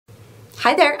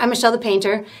Hi there, I'm Michelle the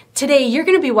Painter. Today you're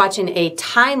going to be watching a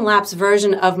time-lapse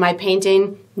version of my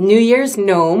painting, New Year's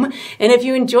Gnome. And if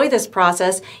you enjoy this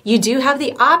process, you do have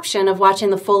the option of watching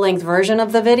the full-length version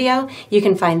of the video. You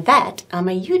can find that on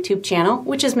my YouTube channel,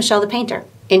 which is Michelle the Painter.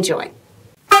 Enjoy.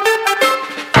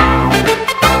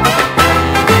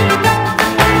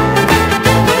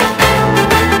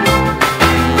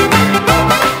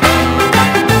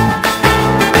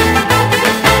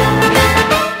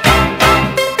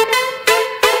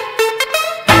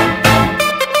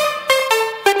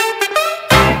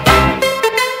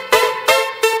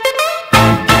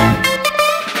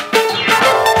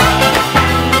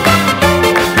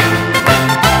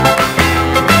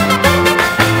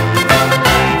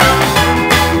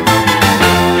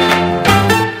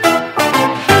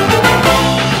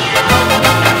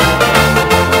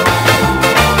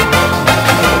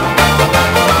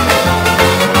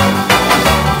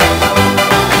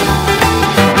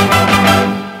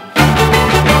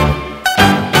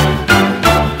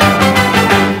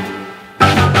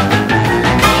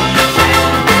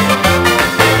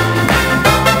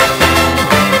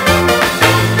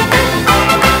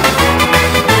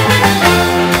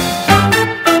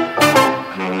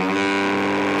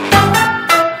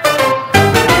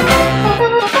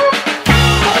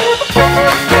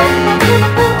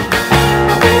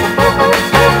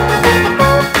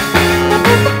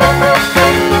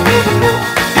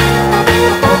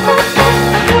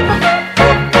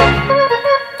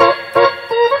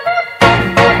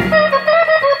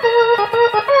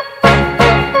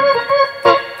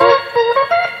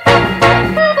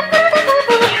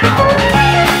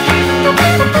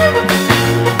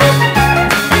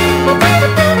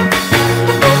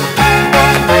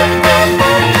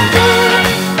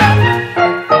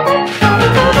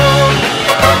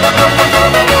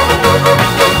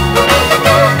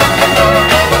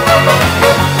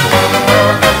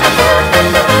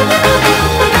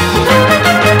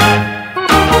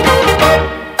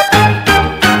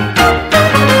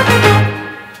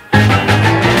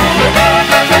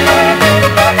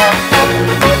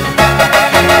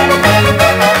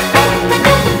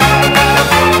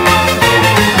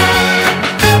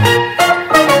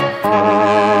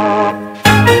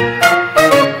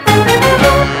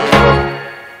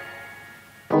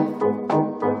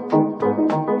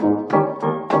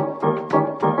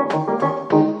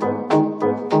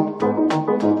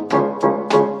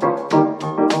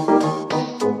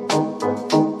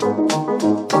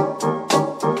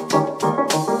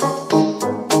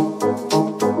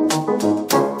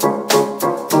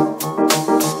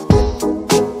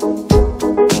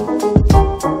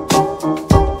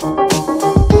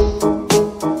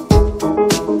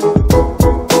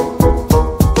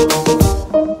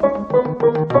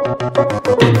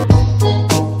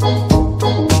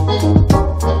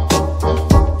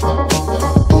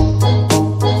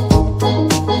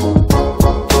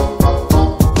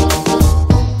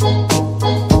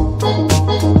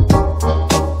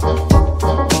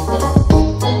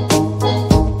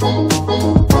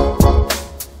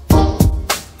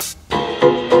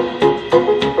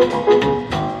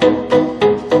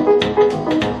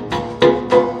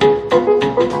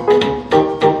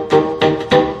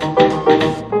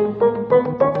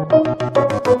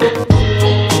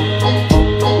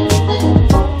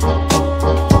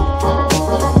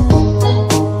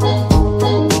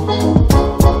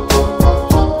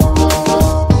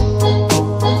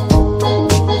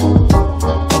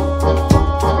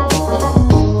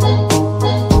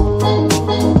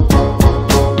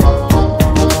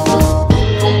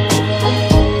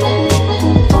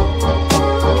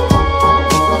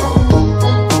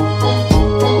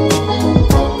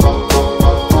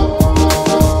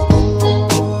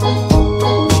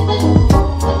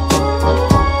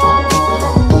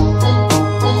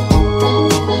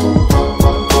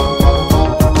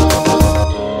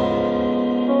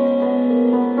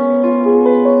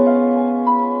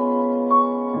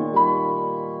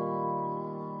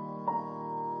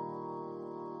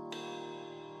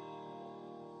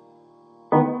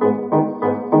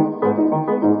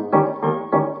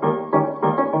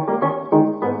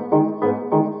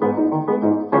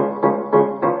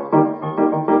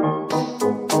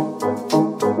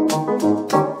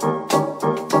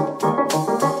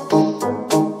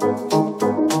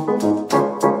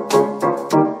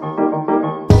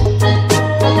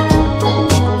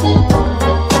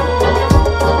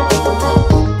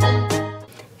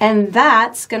 And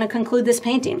that's going to conclude this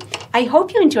painting. I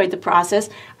hope you enjoyed the process.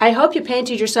 I hope you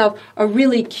painted yourself a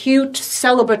really cute,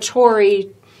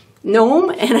 celebratory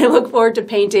gnome, and I look forward to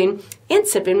painting and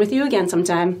sipping with you again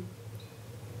sometime.